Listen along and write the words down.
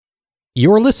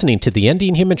You're listening to the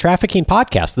Ending Human Trafficking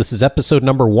podcast. This is episode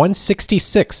number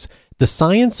 166, The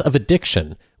Science of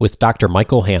Addiction, with Dr.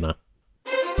 Michael Hanna.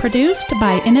 Produced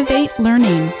by Innovate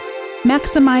Learning,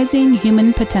 maximizing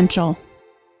human potential.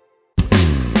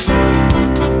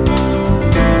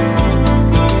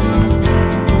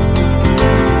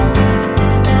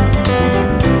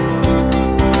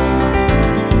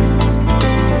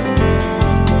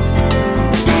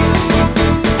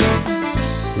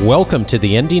 Welcome to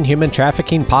the Ending Human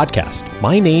Trafficking podcast.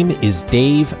 My name is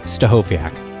Dave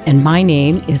Stachowiak. And my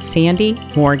name is Sandy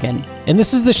Morgan. And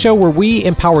this is the show where we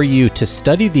empower you to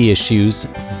study the issues,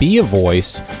 be a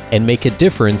voice, and make a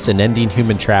difference in ending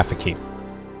human trafficking.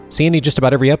 Sandy, just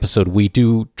about every episode, we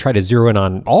do try to zero in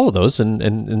on all of those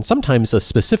and sometimes a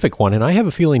specific one. And I have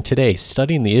a feeling today,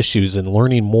 studying the issues and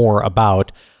learning more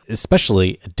about,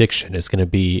 especially addiction, is going to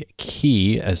be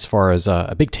key as far as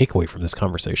a big takeaway from this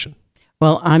conversation.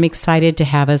 Well, I'm excited to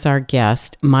have as our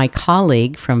guest my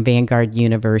colleague from Vanguard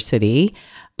University,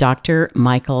 Dr.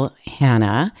 Michael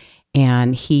Hanna,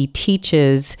 and he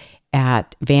teaches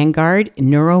at Vanguard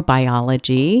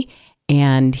neurobiology,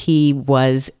 and he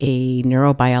was a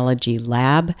neurobiology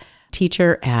lab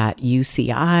teacher at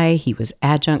UCI. He was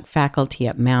adjunct faculty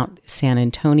at Mount San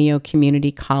Antonio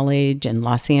Community College and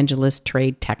Los Angeles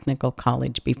Trade Technical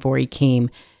College before he came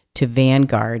to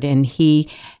Vanguard. And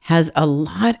he has a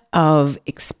lot of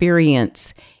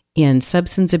experience in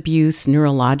substance abuse,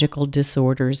 neurological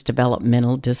disorders,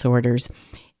 developmental disorders.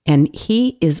 And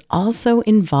he is also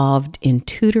involved in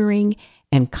tutoring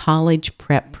and college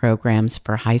prep programs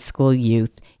for high school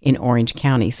youth in Orange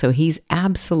County. So he's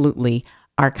absolutely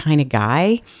our kind of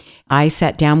guy. I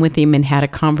sat down with him and had a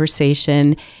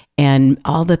conversation, and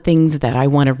all the things that I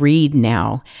want to read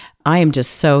now. I am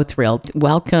just so thrilled.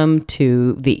 Welcome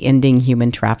to the Ending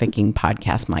Human Trafficking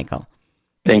podcast, Michael.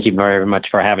 Thank you very much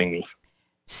for having me.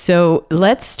 So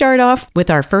let's start off with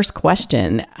our first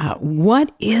question.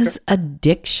 What is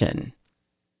addiction?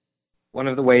 One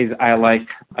of the ways I like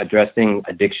addressing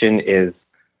addiction is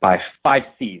by 5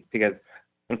 C's, because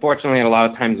unfortunately, a lot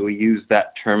of times we use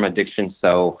that term addiction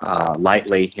so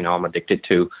lightly. You know, I'm addicted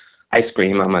to ice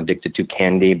cream, I'm addicted to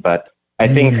candy, but I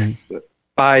think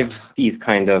 5 C's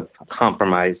kind of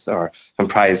comprise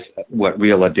what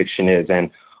real addiction is. And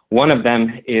one of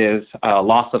them is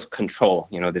loss of control,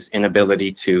 you know, this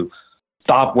inability to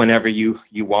stop whenever you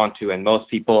want to. And most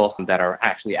people that are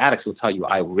actually addicts will tell you,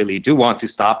 I really do want to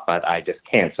stop, but I just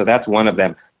can't. So that's one of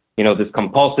them. You know, this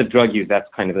compulsive drug use, that's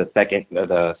kind of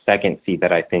the second C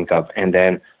that I think of. And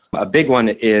then a big one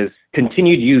is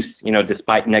continued use, you know,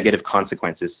 despite negative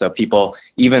consequences. So people,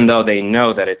 even though they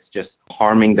know that it's just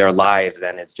harming their lives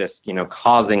and it's just, you know,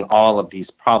 causing all of these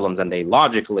problems, and they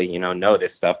logically, you know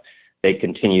this stuff, they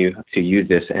continue to use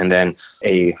this. And then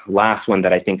a last one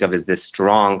that I think of is this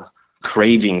strong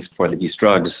cravings for these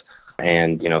drugs,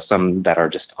 and, you know, some that are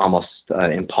just almost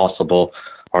impossible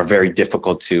or very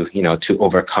difficult to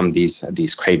overcome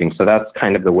these cravings. So that's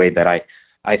kind of the way that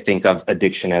I think of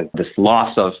addiction, as this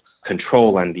loss of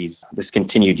control and this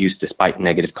continued use despite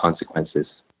negative consequences.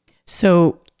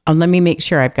 So let me make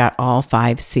sure I've got all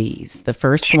 5 C's. The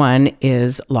first one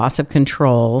is loss of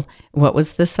control. What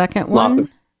was the second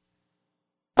one?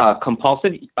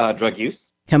 Compulsive drug use.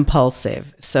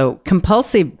 Compulsive. So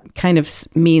compulsive kind of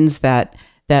means that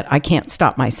I can't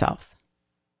stop myself.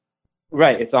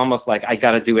 Right. It's almost like I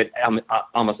got to do it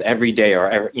almost every day,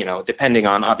 or depending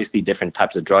on obviously different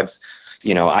types of drugs.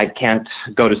 You know, I can't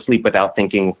go to sleep without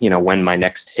thinking, you know, when my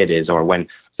next hit is, or when.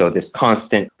 So this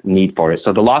constant need for it.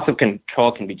 So the loss of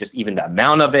control can be just even the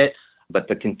amount of it, but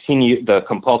the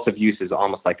compulsive use is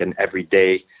almost like an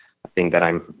everyday thing that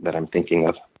I'm thinking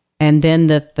of. And then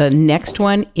the next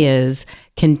one is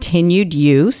continued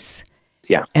use.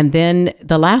 Yeah. And then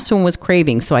the last one was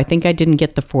craving. So I think I didn't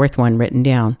get the fourth one written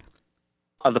down.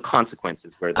 The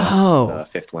consequences were the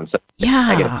fifth one. So yeah.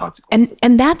 Negative consequences.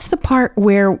 And that's the part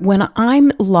where when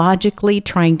I'm logically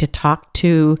trying to talk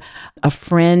to a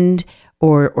friend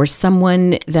or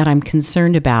someone that I'm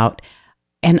concerned about,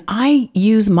 and I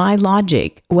use my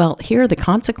logic, well, here are the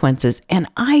consequences. And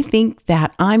I think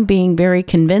that I'm being very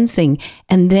convincing,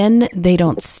 and then they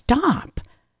don't stop.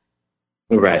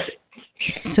 Right.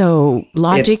 So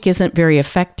logic isn't very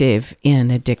effective in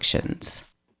addictions.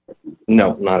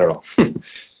 No, not at all.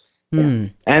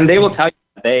 And they will tell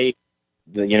you,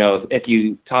 if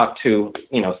you talk to,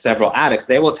 several addicts,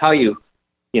 they will tell you,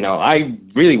 I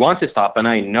really want to stop, and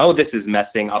I know this is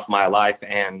messing up my life.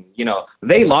 And,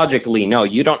 they logically know.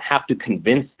 You don't have to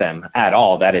convince them at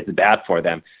all that it's bad for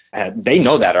them. They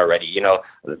know that already.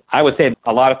 I would say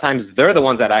a lot of times they're the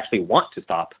ones that actually want to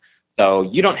stop. So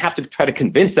you don't have to try to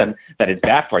convince them that it's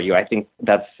bad for you. I think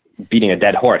that's beating a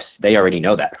dead horse. They already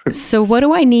know that. So what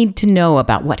do I need to know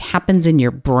about what happens in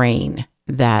your brain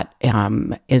that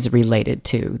is related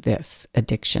to this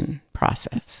addiction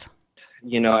process?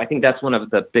 I think that's one of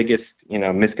the biggest,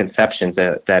 misconceptions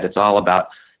that it's all about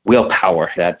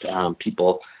willpower, that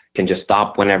people can just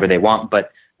stop whenever they want.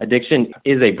 But addiction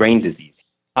is a brain disease.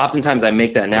 Oftentimes I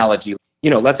make the analogy,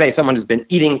 let's say someone has been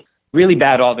eating really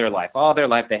bad all their life. All their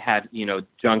life they had,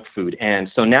 junk food. And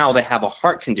so now they have a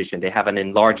heart condition. They have an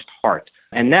enlarged heart.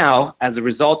 And now, as a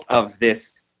result of this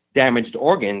damaged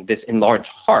organ, this enlarged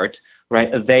heart, right,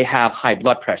 they have high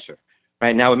blood pressure.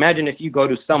 Right? Now imagine if you go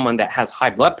to someone that has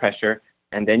high blood pressure,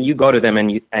 and then you go to them and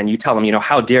you tell them,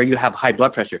 how dare you have high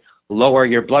blood pressure? Lower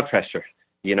your blood pressure.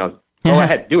 Go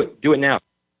ahead, do it now.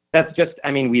 That's just,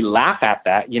 we laugh at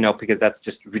that, because that's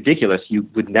just ridiculous. You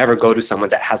would never go to someone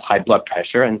that has high blood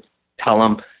pressure and tell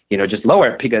them, just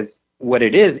lower it, because what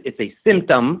it is, it's a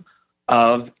symptom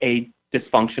of a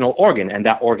dysfunctional organ, and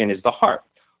that organ is the heart.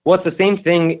 Well, it's the same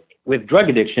thing with drug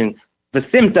addiction. The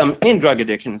symptom in drug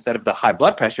addiction, instead of the high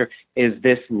blood pressure, is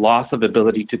this loss of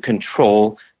ability to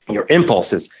control your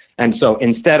impulses. And so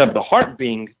instead of the heart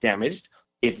being damaged,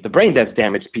 it's the brain that's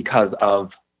damaged because of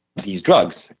these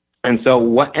drugs. And so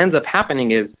what ends up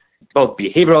happening is both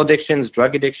behavioral addictions,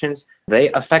 drug addictions, they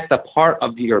affect the part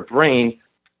of your brain,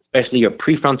 especially your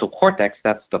prefrontal cortex.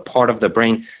 That's the part of the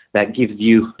brain that gives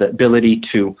you the ability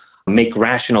to make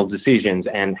rational decisions.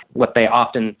 And what they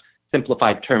often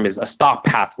simplified term is a stop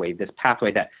pathway, this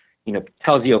pathway that,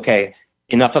 tells you, okay,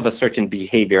 enough of a certain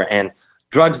behavior. And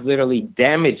drugs literally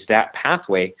damage that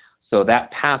pathway. So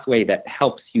that pathway that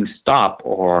helps you stop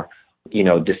or,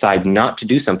 decide not to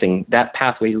do something, that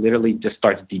pathway literally just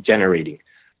starts degenerating.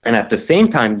 And at the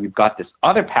same time, you've got this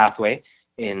other pathway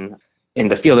in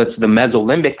the field. It's the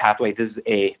mesolimbic pathway. This is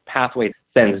a pathway that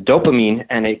sends dopamine,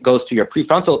 and it goes to your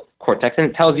prefrontal cortex,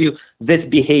 and it tells you this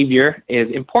behavior is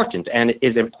important, and it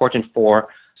is important for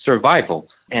survival.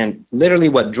 And literally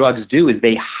what drugs do is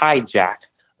they hijack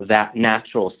that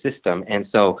natural system. And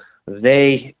so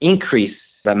they increase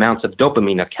the amounts of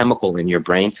dopamine, a chemical in your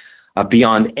brain,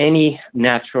 beyond any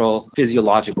natural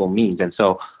physiological means. And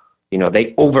so,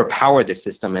 they overpower the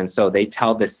system. And so they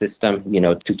tell the system,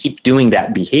 to keep doing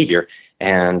that behavior.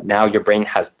 And now your brain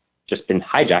has just been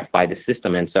hijacked by the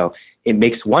system. And so it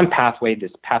makes one pathway,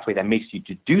 this pathway that makes you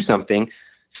to do something,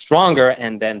 stronger.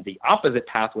 And then the opposite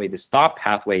pathway, the stop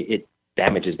pathway, it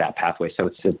damages that pathway. So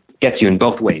it gets you in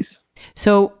both ways.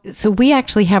 So we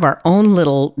actually have our own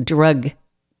little drug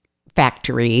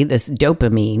factory, this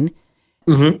dopamine,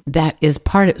 that is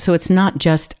part of, so it's not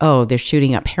just, they're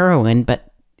shooting up heroin,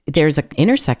 but there's an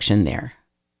intersection there.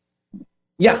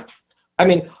 Yeah.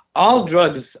 All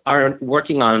drugs are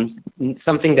working on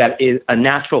something that is a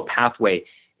natural pathway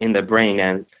in the brain.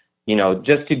 And,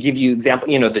 just to give you example,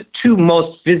 the two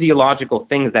most physiological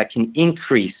things that can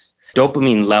increase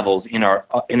dopamine levels in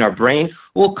our brain,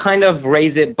 will kind of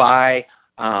raise it by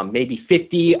maybe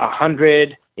 50,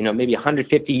 100, maybe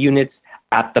 150 units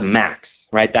at the max,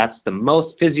 right? That's the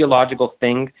most physiological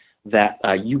thing that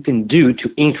you can do to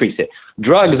increase it.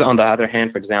 Drugs, on the other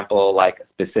hand, for example, like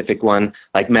a specific one,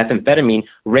 like methamphetamine,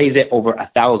 raise it over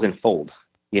 1,000-fold,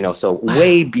 so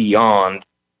way beyond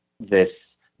this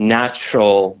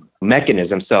natural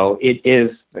mechanism. So it is,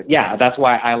 that's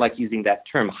why I like using that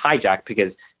term hijack,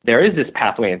 because there is this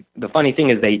pathway. The funny thing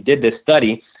is they did this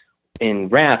study in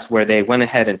rats where they went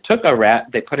ahead and took a rat,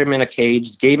 they put him in a cage,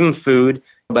 gave him food,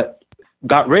 but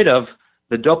got rid of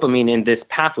the dopamine in this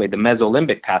pathway, the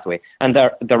mesolimbic pathway. And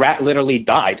the rat literally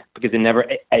died because it never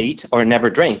ate or never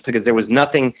drank, because there was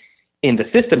nothing in the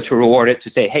system to reward it,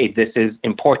 to say, hey, this is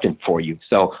important for you.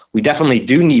 So we definitely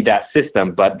do need that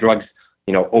system, but drugs,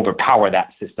 overpower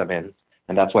that system, and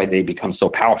that's why they become so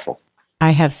powerful. I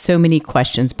have so many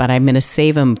questions, but I'm going to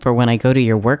save them for when I go to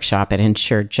your workshop at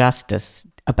Ensure Justice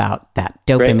about that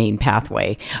dopamine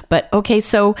pathway. But okay,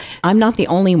 so I'm not the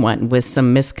only one with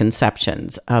some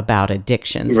misconceptions about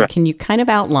addiction. So can you kind of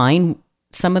outline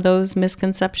some of those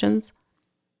misconceptions?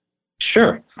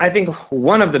 Sure. I think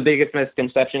one of the biggest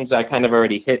misconceptions I kind of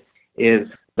already hit is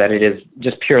that it is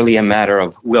just purely a matter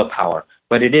of willpower,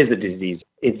 but it is a disease.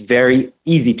 It's very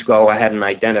easy to go ahead and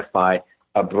identify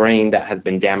a brain that has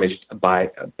been damaged by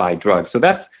drugs. So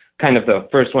that's kind of the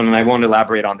first one, and I won't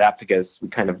elaborate on that because we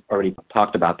kind of already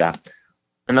talked about that.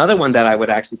 Another one that I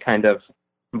would actually kind of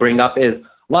bring up is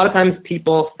a lot of times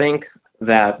people think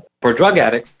that for drug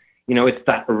addicts, it's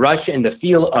that rush and the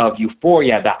feel of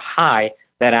euphoria, that high,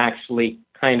 that actually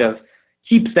kind of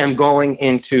keeps them going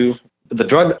into the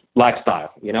drug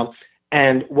lifestyle,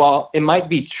 And while it might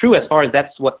be true as far as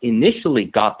that's what initially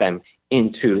got them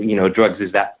into, drugs,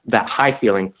 is that high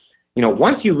feeling,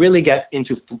 once you really get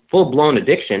into full-blown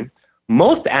addiction,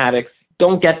 most addicts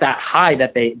don't get that high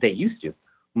that they used to.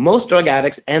 Most drug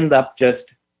addicts end up just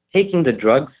taking the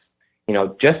drugs,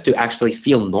 just to actually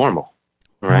feel normal,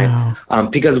 right? Wow.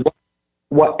 Because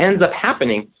what ends up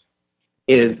happening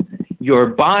is your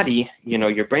body,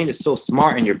 your brain is so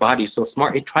smart and your body is so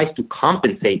smart, it tries to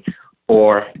compensate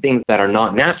for things that are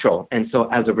not natural. And so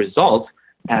as a result,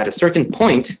 at a certain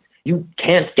point, you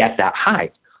can't get that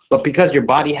high. But because your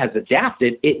body has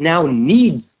adapted, it now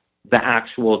needs the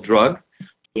actual drug,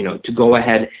 to go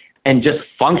ahead and just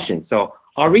function. So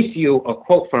I'll read to you a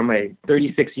quote from a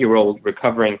 36-year-old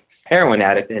recovering heroin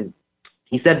addict. And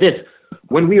he said this: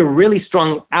 when we were really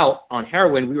strung out on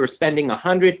heroin, we were spending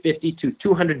 $150 to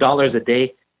 $200 a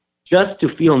day just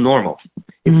to feel normal.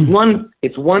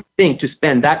 It's one thing to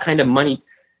spend that kind of money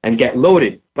and get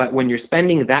loaded, but when you're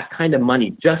spending that kind of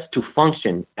money just to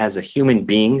function as a human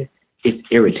being, it's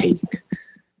irritating.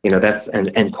 That's an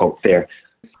end quote there.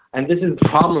 And this is the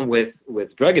problem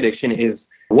with drug addiction is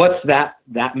what's that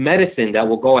medicine that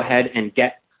will go ahead and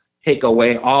take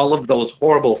away all of those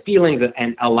horrible feelings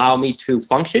and allow me to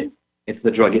function? It's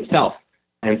the drug itself.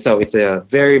 And so it's a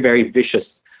very, very vicious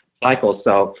cycle.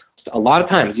 So a lot of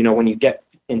times, when you get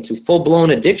into full-blown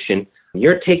addiction,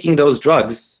 you're taking those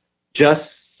drugs just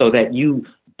so that you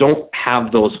don't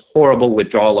have those horrible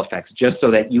withdrawal effects, just so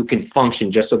that you can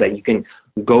function, just so that you can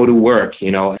go to work,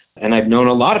 And I've known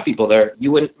a lot of people there,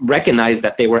 you wouldn't recognize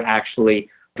that they were actually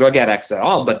drug addicts at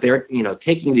all, but they're,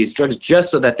 taking these drugs just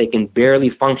so that they can barely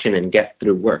function and get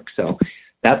through work. So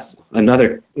that's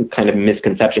another kind of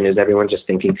misconception, is everyone just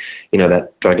thinking,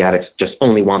 that drug addicts just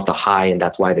only want the high and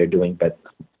that's why they're doing, but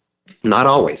not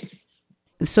always.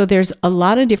 So there's a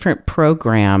lot of different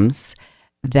programs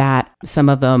that some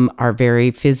of them are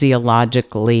very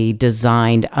physiologically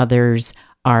designed, others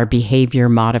are behavior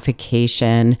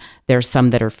modification. There's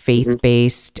some that are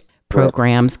faith-based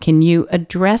programs. Can you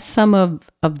address some of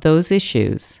those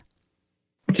issues?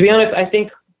 To be honest, I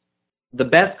think the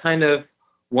best kind of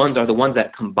ones are the ones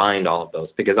that combine all of those,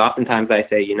 because oftentimes I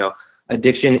say,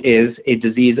 addiction is a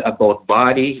disease of both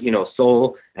body,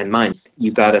 soul and mind.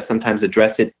 You've got to sometimes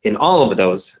address it in all of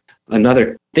those.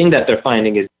 Another thing that they're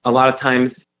finding is a lot of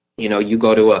times, you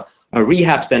go to a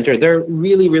rehab center, they're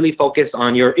really, really focused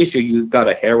on your issue. You've got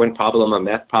a heroin problem, a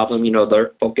meth problem,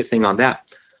 they're focusing on that.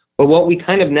 But what we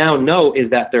kind of now know is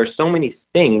that there are so many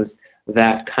things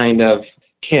that kind of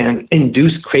can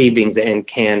induce cravings and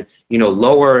can,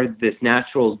 lower this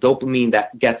natural dopamine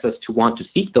that gets us to want to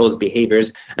seek those behaviors.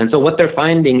 And so what they're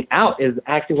finding out is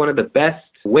actually one of the best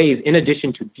ways, in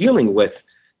addition to dealing with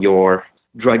your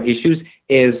drug issues,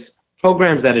 is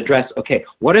programs that address, okay,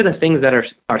 what are the things that are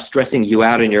stressing you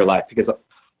out in your life? Because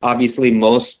obviously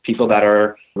most people that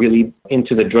are really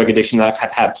into the drug addiction have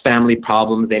had family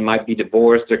problems, they might be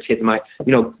divorced, their kids might,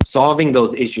 solving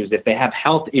those issues, if they have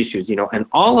health issues, and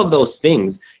all of those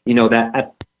things,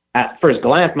 that at first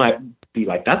glance might be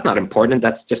like, that's not important,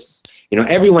 that's just,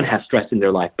 everyone has stress in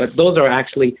their life. But those are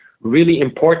actually really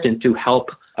important to help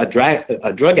a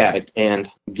drug addict. And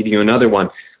I'll give you another one.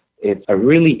 It's a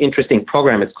really interesting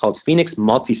program. It's called Phoenix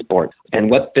Multisport. And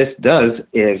what this does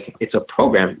is it's a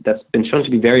program that's been shown to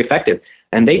be very effective.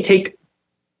 And they take,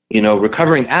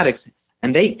 recovering addicts,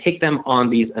 and they take them on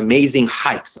these amazing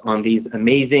hikes, on these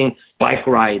amazing bike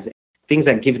rides, things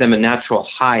that give them a natural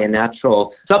high, a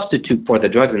natural substitute for the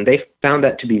drugs. And they found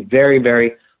that to be very,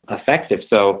 very effective.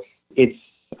 So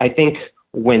I think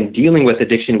when dealing with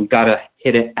addiction, we've got to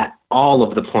hit it at all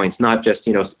of the points, not just,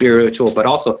 spiritual, but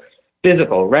also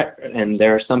physical. And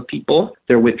there are some people,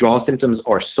 their withdrawal symptoms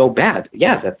are so bad,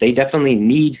 that they definitely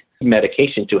need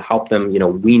medication to help them,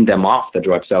 wean them off the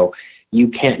drug. So you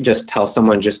can't just tell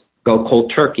someone just go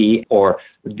cold turkey or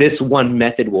this one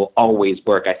method will always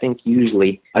work. I think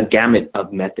usually a gamut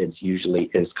of methods usually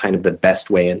is kind of the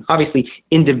best way, and obviously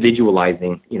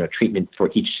individualizing, treatment for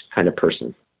each kind of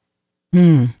person.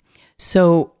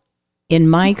 So in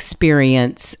my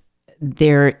experience,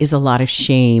 there is a lot of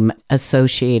shame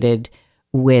associated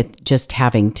with just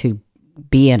having to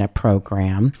be in a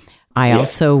program. I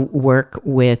also work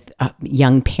with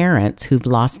young parents who've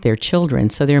lost their children,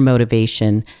 so their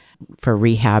motivation for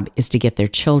rehab is to get their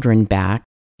children back.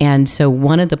 And so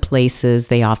one of the places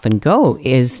they often go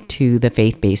is to the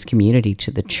faith-based community,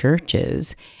 to the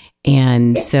churches.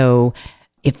 And so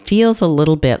it feels a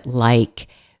little bit like,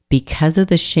 because of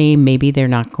the shame, maybe they're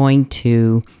not going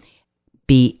to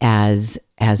be as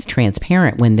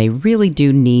transparent when they really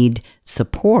do need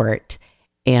support.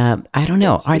 I don't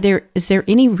know. Is there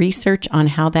any research on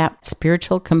how that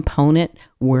spiritual component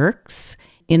works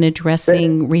in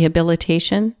addressing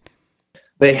rehabilitation?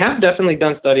 They have definitely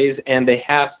done studies, and they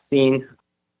have seen,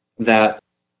 that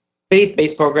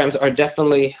faith-based programs are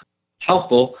definitely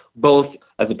helpful, both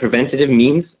as a preventative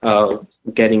means of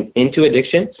getting into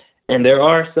addiction. And there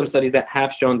are some studies that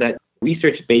have shown that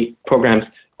research-based programs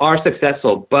are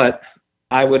successful, but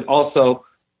I would also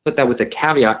put that with a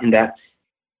caveat in that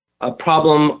a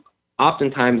problem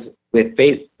oftentimes with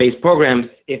faith-based programs,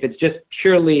 if it's just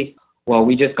purely, well,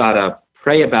 we just got to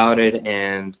pray about it,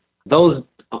 and those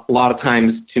a lot of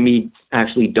times to me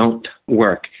actually don't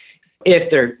work. If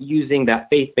they're using that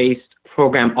faith-based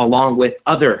program along with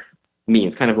other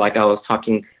means, kind of like I was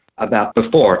talking about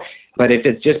before. But if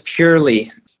it's just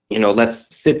purely, let's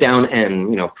sit down and,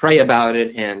 pray about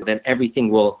it and then everything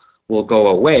will go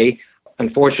away,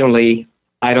 unfortunately,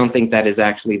 I don't think that is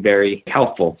actually very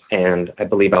helpful. And I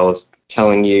believe I was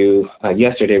telling you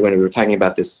yesterday when we were talking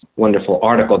about this wonderful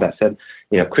article that said,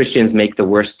 Christians make the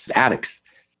worst addicts,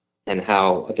 and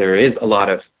how there is a lot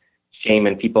of shame,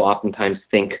 and people oftentimes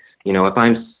think,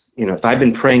 if I've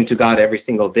been praying to God every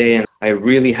single day and I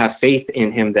really have faith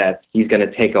in him that he's going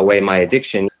to take away my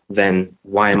addiction, then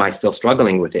why am I still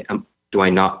struggling with it? Do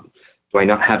I not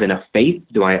have enough faith?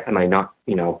 Am I not,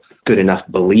 good enough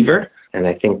believer? And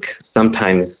I think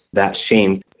sometimes that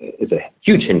shame is a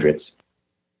huge hindrance.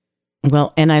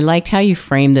 Well, and I liked how you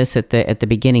framed this at the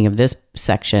beginning of this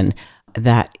section,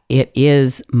 that it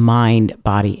is mind,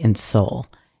 body, and soul.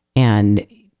 And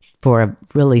for a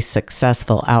really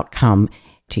successful outcome,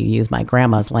 to use my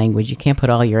grandma's language, you can't put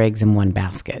all your eggs in one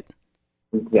basket.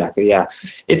 Exactly, yeah.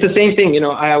 It's the same thing.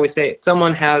 I always say, if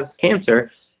someone has cancer,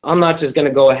 I'm not just going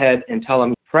to go ahead and tell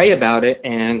them, pray about it,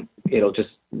 and it'll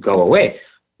just go away.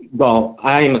 Well,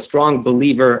 I am a strong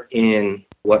believer in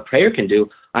what prayer can do.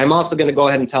 I'm also going to go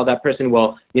ahead and tell that person,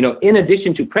 well, in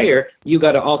addition to prayer, you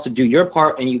got to also do your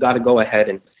part, and you got to go ahead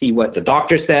and see what the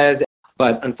doctor says.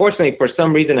 But unfortunately, for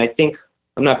some reason, I think,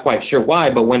 I'm not quite sure why,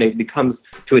 but when it becomes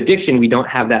to addiction, we don't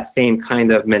have that same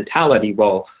kind of mentality.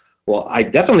 Well, I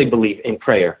definitely believe in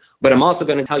prayer, but I'm also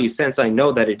going to tell you, since I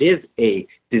know that it is a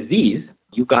disease,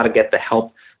 you got to get the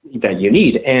help that you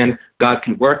need. And God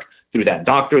can work through that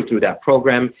doctor, through that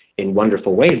program in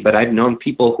wonderful ways. But I've known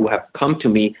people who have come to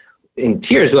me in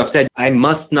tears who have said, I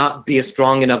must not be a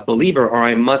strong enough believer, or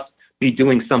I must be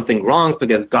doing something wrong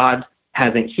because God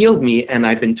hasn't healed me. And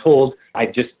I've been told I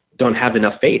just don't have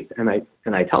enough faith. And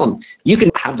I tell them, you can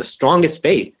have the strongest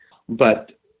faith,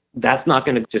 but that's not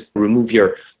going to just remove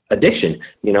your addiction,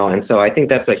 And so I think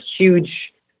that's a huge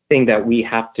thing that we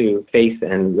have to face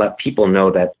and let people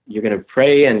know, that you're going to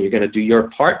pray and you're going to do your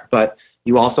part, but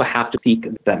you also have to seek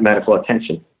that medical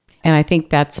attention. And I think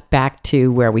that's back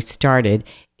to where we started,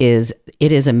 is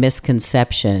it is a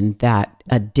misconception that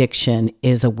addiction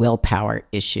is a willpower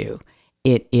issue.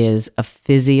 It is a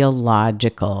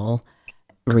physiological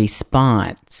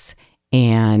response,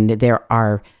 and there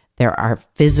are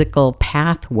physical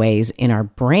pathways in our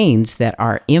brains that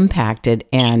are impacted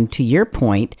and, to your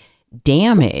point,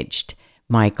 damaged,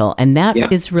 Michael. And that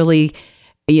is really,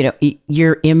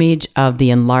 your image of the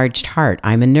enlarged heart.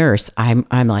 I'm a nurse.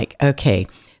 I'm like, okay,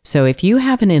 so if you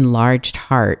have an enlarged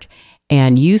heart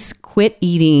and you quit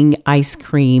eating ice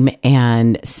cream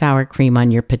and sour cream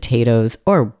on your potatoes,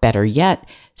 or better yet,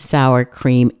 sour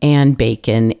cream and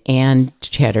bacon and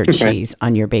cheddar cheese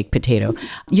on your baked potato,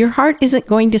 your heart isn't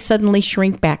going to suddenly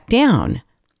shrink back down.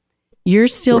 You're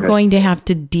still going to have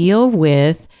to deal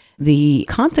with the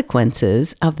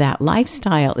consequences of that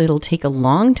lifestyle. It'll take a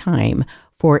long time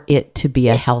for it to be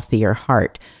a healthier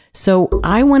heart. So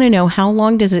I want to know, how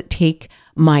long does it take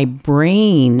my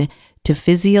brain to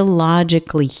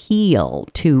physiologically heal,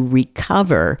 to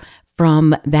recover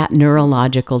from that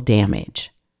neurological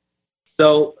damage?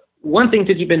 So one thing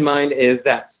to keep in mind is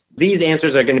that these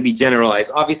answers are going to be generalized.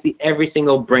 Obviously, every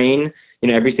single brain,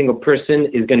 every single person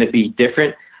is going to be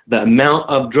different. The amount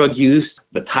of drug use,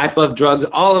 the type of drugs,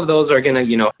 all of those are going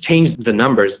to, change the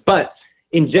numbers. But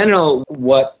in general,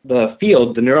 what the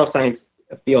neuroscience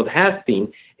field has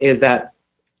seen is that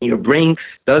your brain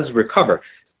does recover.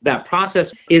 That process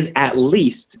is at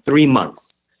least 3 months.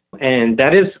 And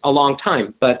that is a long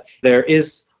time, but there is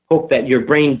hope that your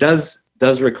brain does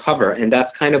recover. And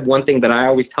that's kind of one thing that I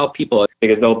always tell people,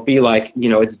 because they'll be like,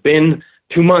 it's been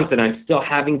 2 months and I'm still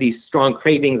having these strong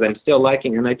cravings, I'm still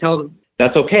liking. And I tell them,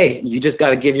 that's okay. You just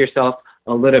got to give yourself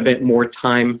a little bit more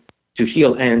time to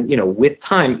heal. And, with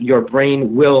time, your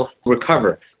brain will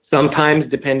recover. Sometimes,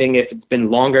 depending if it's been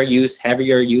longer use,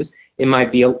 heavier use, it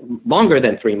might be longer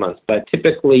than 3 months, but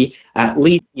typically at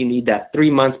least you need that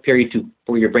 3 month period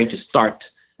for your brain to start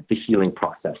the healing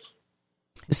process.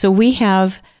 So we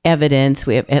have evidence,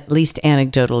 we have at least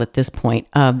anecdotal at this point,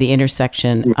 of the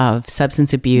intersection of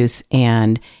substance abuse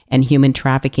and human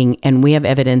trafficking. And we have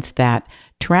evidence that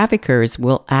traffickers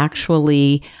will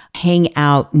actually hang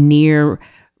out near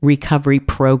recovery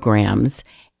programs,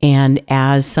 and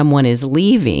as someone is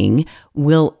leaving,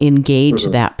 will engage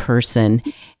that person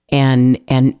and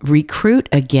recruit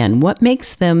again. What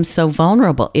makes them so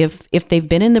vulnerable? If they've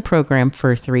been in the program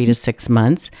for 3 to 6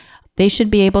 months, they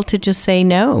should be able to just say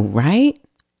no, right?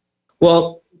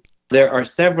 Well, there are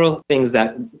several things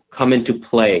that come into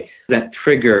play that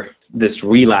trigger this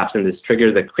relapse and this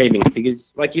trigger the craving. Because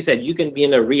like you said, you can be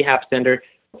in a rehab center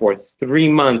for 3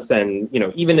 months and,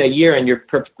 even a year, and you're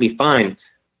perfectly fine.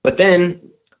 But then,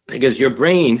 because your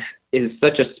brain is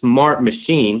such a smart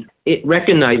machine, it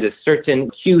recognizes certain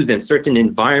cues and certain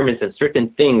environments and certain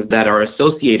things that are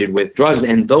associated with drugs.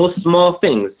 And those small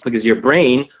things, because your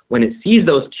brain, when it sees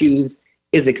those cues,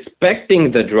 is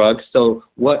expecting the drug. So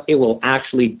what it will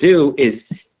actually do is,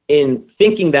 in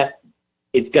thinking that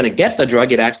it's going to get the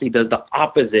drug, it actually does the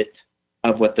opposite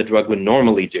of what the drug would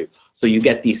normally do. So you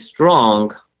get these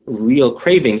strong, real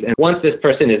cravings. And once this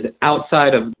person is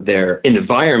outside of their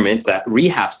environment, that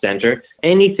rehab center,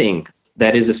 anything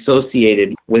that is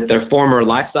associated with their former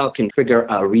lifestyle can trigger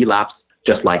a relapse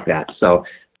just like that. So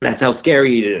that's how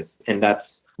scary it is. And that's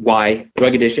why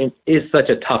drug addiction is such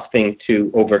a tough thing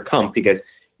to overcome, because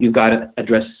you've got to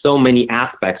address so many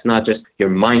aspects, not just your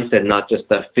mindset, not just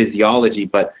the physiology,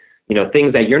 but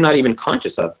things that you're not even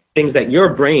conscious of, things that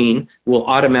your brain will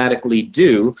automatically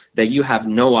do that you have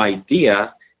no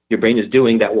idea your brain is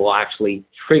doing that will actually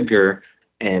trigger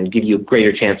and give you a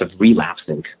greater chance of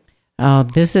relapsing. Oh,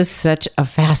 this is such a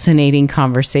fascinating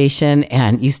conversation.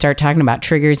 And you start talking about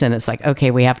triggers and it's like, okay,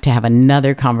 we have to have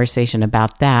another conversation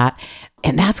about that.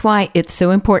 And that's why it's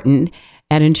so important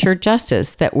at Ensured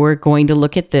Justice that we're going to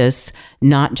look at this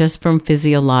not just from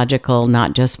physiological,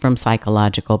 not just from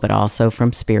psychological, but also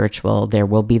from spiritual. There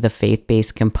will be the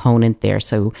faith-based component there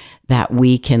so that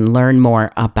we can learn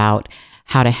more about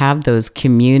how to have those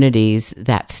communities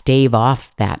that stave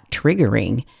off that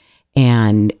triggering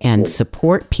and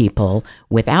support people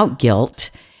without guilt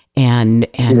and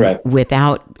right.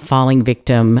 without falling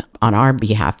victim on our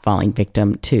behalf, falling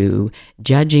victim to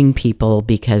judging people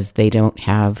because they don't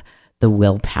have the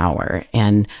willpower.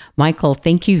 And Michael,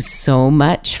 thank you so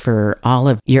much for all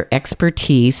of your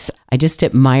expertise. I just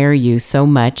admire you so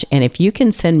much. And if you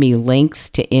can send me links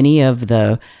to any of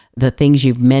the things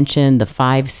you've mentioned, the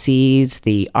 5 C's,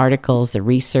 the articles, the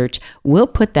research, we'll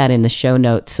put that in the show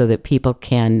notes so that people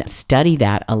can study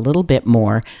that a little bit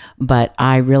more. But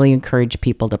I really encourage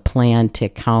people to plan to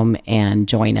come and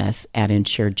join us at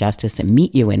Ensured Justice and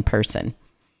meet you in person.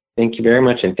 Thank you very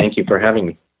much, and thank you for having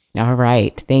me. All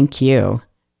right. Thank you.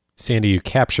 Sandy, you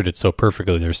captured it so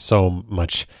perfectly. There's so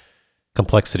much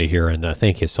complexity here. And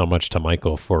thank you so much to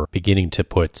Michael for beginning to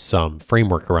put some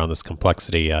framework around this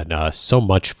complexity, and so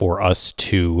much for us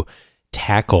to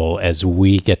tackle as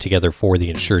we get together for the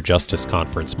Ensured Justice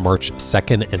Conference, March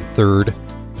 2nd and 3rd,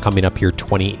 coming up here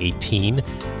 2018.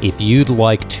 If you'd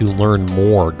like to learn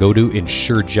more, go to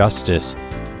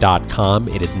ensuredjustice.com.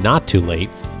 It is not too late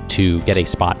to get a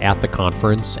spot at the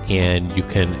conference, and you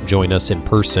can join us in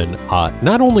person,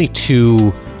 not only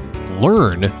to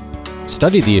learn,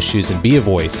 study the issues and be a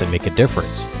voice and make a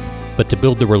difference, but to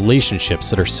build the relationships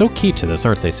that are so key to this,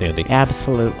 aren't they, Sandy?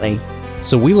 Absolutely.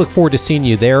 So we look forward to seeing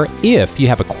you there. If you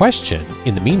have a question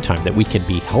in the meantime that we can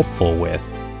be helpful with,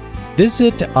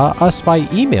 visit us via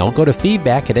email. Go to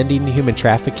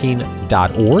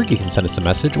feedback@endinghumantrafficking.org. You can send us a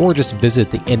message, or just visit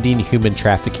the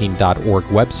endinghumantrafficking.org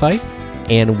website.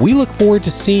 And we look forward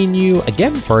to seeing you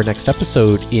again for our next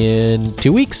episode in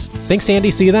 2 weeks. Thanks,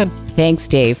 Sandy. See you then. Thanks,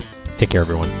 Dave. Take care,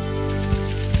 everyone.